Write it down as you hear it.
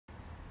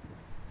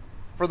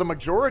For the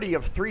majority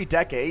of 3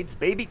 decades,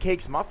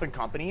 Babycakes Muffin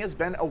Company has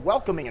been a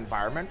welcoming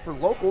environment for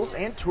locals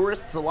and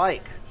tourists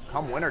alike.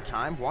 Come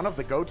wintertime, one of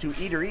the go-to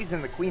eateries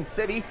in the Queen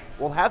City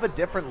will have a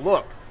different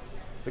look.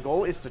 The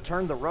goal is to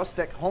turn the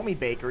rustic homey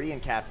bakery and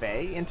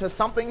cafe into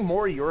something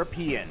more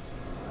European.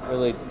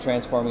 Really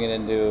transforming it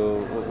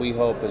into what we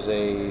hope is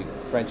a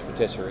French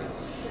patisserie.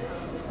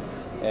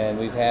 And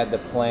we've had the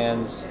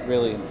plans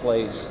really in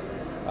place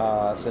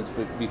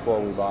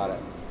before we bought it.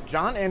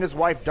 John and his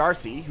wife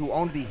Darcy, who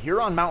owned the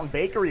Huron Mountain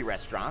Bakery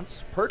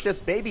restaurants,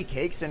 purchased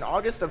Babycakes in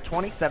August of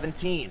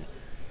 2017.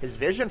 His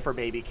vision for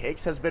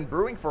Babycakes has been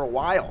brewing for a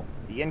while.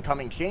 The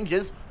incoming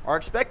changes are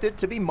expected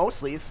to be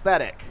mostly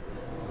aesthetic.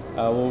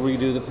 We'll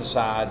redo the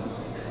facade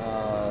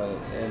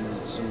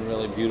in some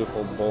really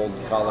beautiful, bold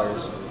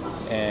colors,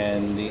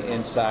 and the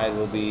inside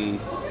will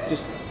be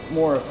just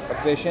more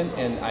efficient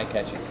and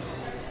eye-catching.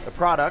 The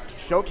product,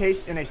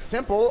 showcased in a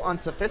simple,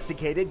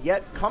 unsophisticated,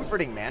 yet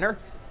comforting manner,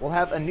 will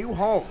have a new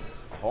home,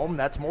 a home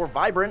that's more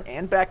vibrant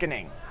and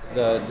beckoning.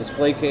 The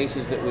display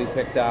cases that we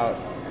picked out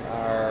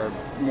are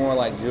more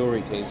like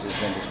jewelry cases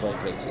than display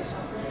cases.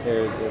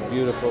 They're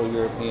beautiful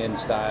European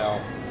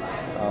style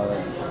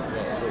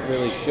that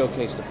really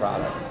showcase the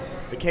product.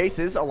 The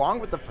cases, along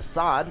with the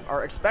facade,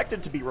 are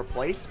expected to be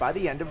replaced by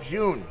the end of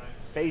June.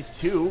 Phase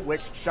 2,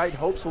 which Scheid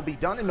hopes will be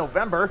done in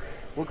November,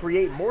 will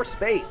create more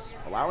space,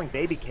 allowing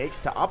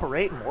Babycakes to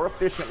operate more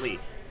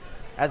efficiently.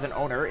 As an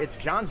owner, it's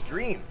John's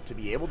dream to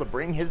be able to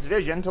bring his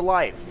vision to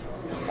life.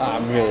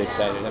 I'm really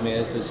excited. I mean,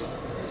 this is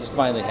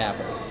finally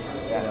happening.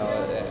 You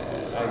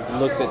know,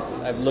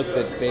 I've looked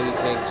at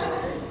Babycakes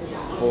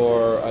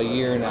for a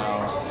year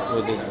now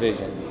with this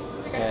vision,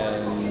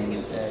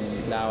 and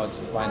now it's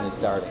finally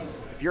starting.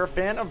 If you're a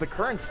fan of the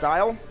current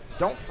style,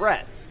 don't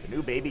fret. The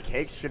new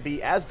Babycakes should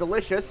be as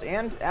delicious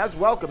and as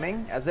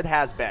welcoming as it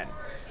has been.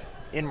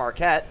 In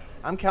Marquette,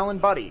 I'm Kellen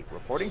Buddy,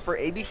 reporting for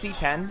ABC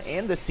 10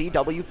 and the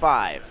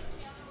CW5.